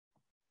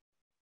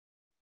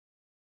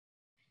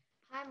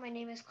Hi, my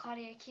name is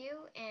Claudia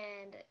Qiu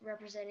and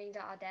representing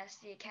the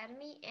Audacity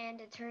Academy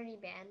and Eternity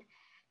Band.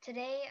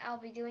 Today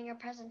I'll be doing a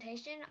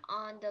presentation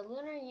on the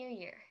Lunar New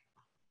Year.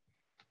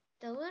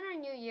 The Lunar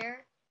New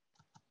Year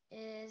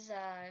is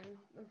an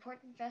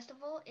important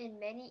festival in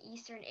many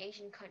Eastern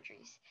Asian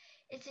countries.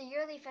 It's a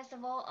yearly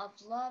festival of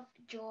love,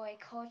 joy,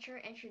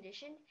 culture, and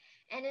tradition,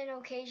 and an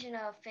occasion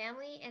of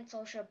family and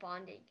social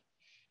bonding.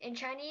 In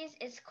Chinese,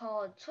 it's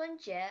called 春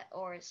节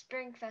or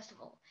Spring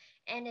Festival,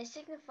 and it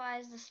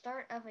signifies the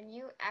start of a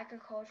new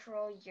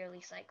agricultural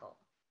yearly cycle.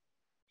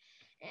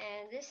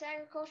 And this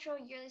agricultural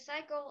yearly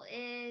cycle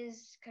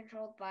is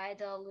controlled by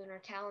the lunar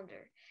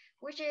calendar,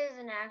 which is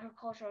an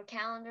agricultural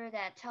calendar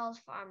that tells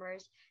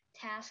farmers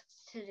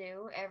tasks to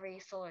do every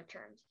solar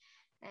terms.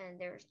 And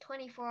there's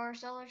 24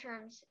 solar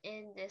terms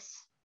in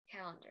this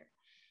calendar.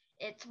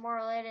 It's more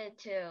related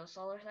to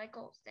solar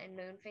cycles than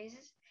moon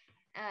phases.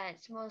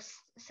 It's most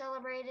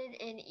celebrated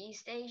in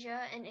East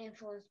Asia and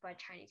influenced by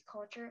Chinese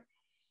culture.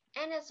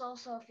 And it's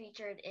also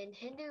featured in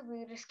Hindu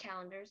Buddhist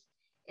calendars,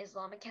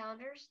 Islamic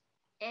calendars,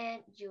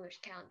 and Jewish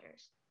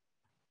calendars.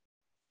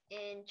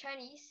 In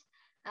Chinese,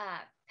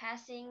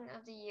 passing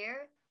of the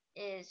year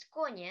is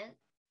过年,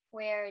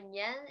 where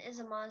Nian is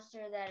a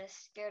monster that is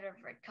scared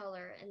of red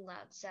color and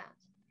loud sounds.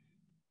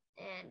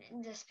 And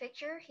in this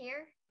picture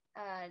here,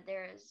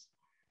 there's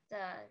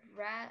the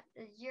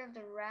year of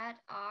the rat,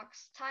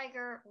 ox,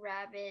 tiger,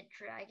 rabbit,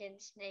 dragon,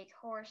 snake,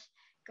 horse,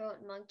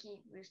 goat,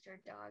 monkey, rooster,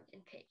 dog,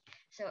 and pig.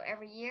 So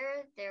every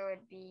year there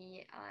would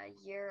be a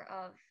year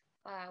of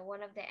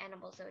one of the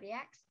animal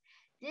zodiacs.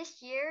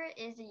 This year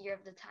is the year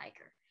of the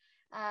tiger.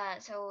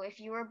 So if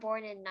you were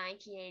born in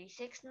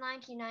 1986,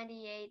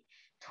 1998,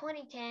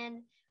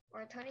 2010,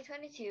 or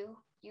 2022,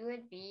 you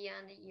would be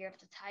on the year of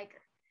the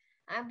tiger.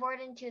 I'm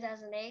born in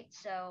 2008,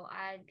 so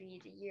I'd be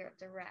the year of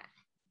the rat.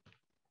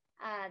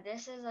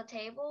 This is a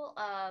table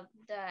of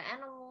the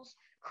animals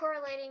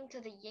correlating to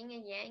the yin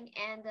and yang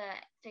and the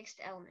fixed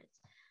elements.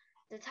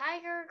 The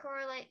tiger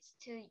correlates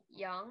to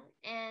yang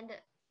and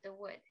the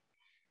wood.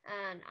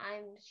 And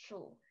I'm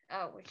Shu,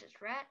 which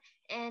is rat,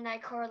 and I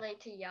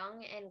correlate to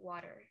yang and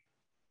water.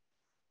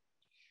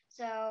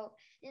 So,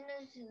 the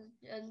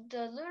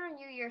Lunar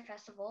New Year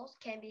festivals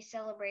can be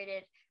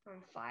celebrated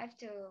from 5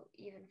 to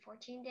even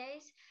 14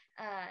 days,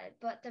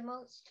 but the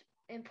most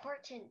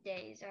important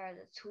days are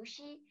the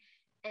Tushi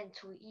and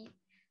Tuyi.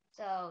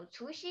 So,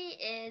 Tushi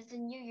is the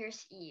New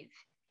Year's Eve.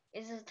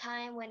 It's a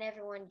time when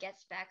everyone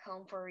gets back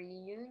home for a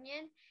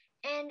reunion,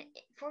 and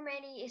for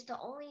many, it's the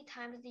only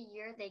time of the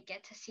year they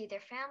get to see their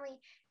family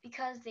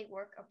because they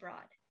work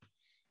abroad.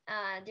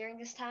 During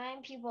this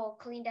time, people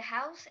cleaned the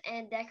house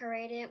and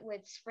decorated it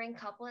with spring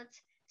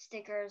couplets,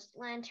 stickers,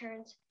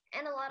 lanterns,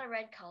 and a lot of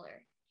red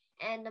color.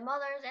 And the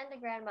mothers and the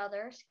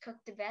grandmothers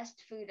cooked the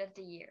best food of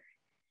the year.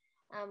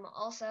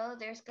 Also,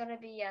 there's going to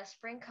be a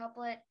spring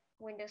couplet,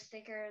 window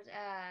stickers,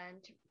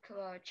 and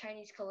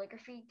Chinese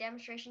calligraphy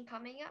demonstration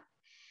coming up.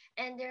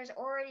 And there's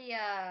already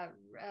a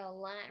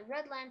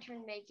red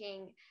lantern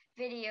making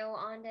video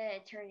on the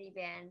Eternity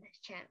Band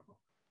channel.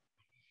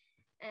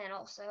 And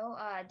also,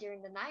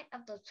 during the night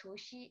of the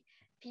Tushi,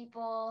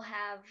 people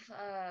have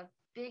a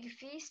big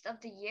feast of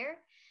the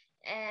year.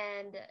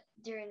 And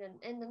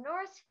in the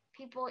north,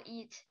 people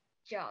eat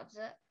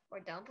jiaozi or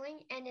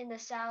dumpling, and in the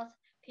south,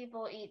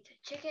 people eat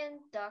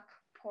chicken, duck,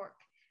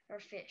 pork, or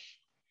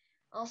fish.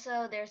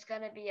 Also, there's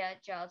gonna be a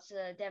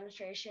jiaozi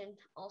demonstration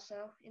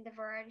also in the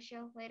variety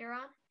show later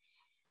on.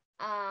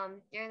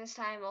 During this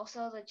time,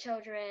 also the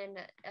children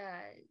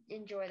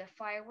enjoy the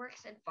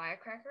fireworks and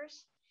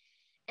firecrackers,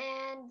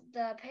 and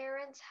the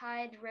parents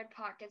hide red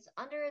pockets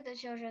under the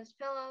children's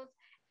pillows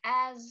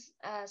as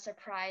a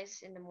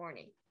surprise in the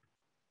morning.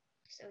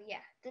 So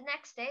yeah, the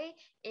next day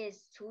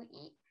is 初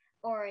一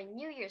or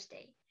New Year's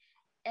Day.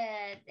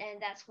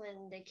 And that's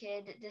when the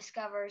kid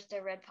discovers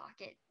the red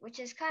pocket, which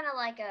is kind of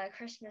like a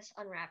Christmas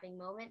unwrapping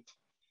moment.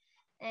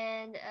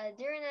 And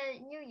during the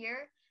New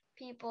Year,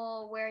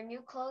 people wear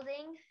new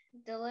clothing,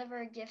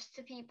 deliver gifts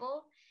to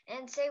people,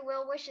 and say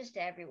well wishes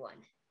to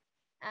everyone.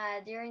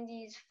 During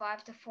these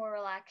 5 to 4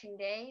 relaxing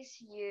days,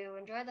 you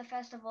enjoy the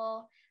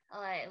festival,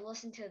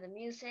 listen to the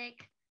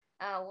music,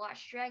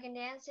 watch dragon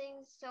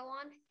dancing, so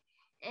on,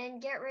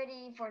 and get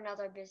ready for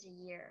another busy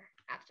year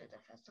after the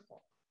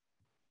festival.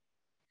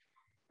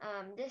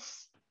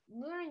 This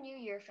Lunar New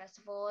Year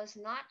festival is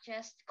not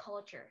just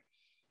culture,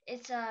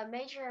 it's a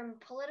major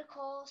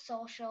political,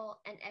 social,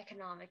 and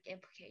economic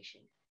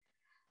implication.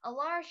 A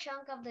large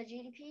chunk of the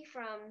GDP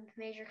from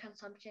major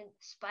consumption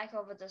spike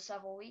over the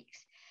several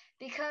weeks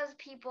because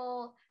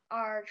people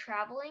are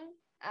traveling,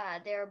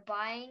 they're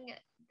buying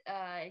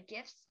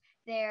gifts,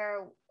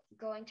 they're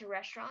going to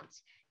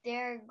restaurants,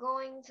 they're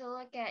going to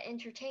look at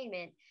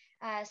entertainment.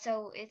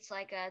 So it's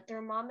like a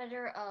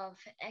thermometer of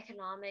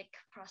economic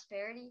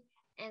prosperity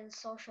and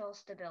social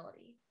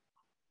stability.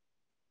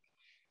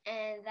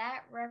 And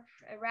that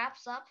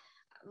wraps up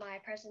my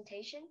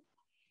presentation.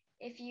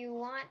 If you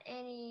want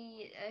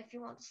the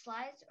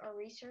slides or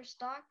research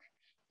doc,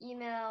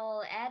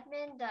 email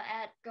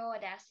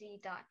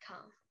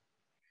admin@goaudacity.com.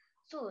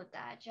 祝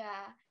大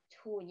家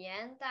兔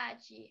年大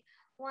吉，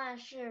万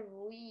事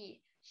如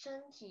意，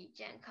身体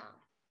健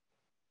康。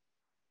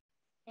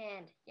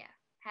And yeah,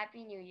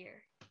 Happy New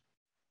Year.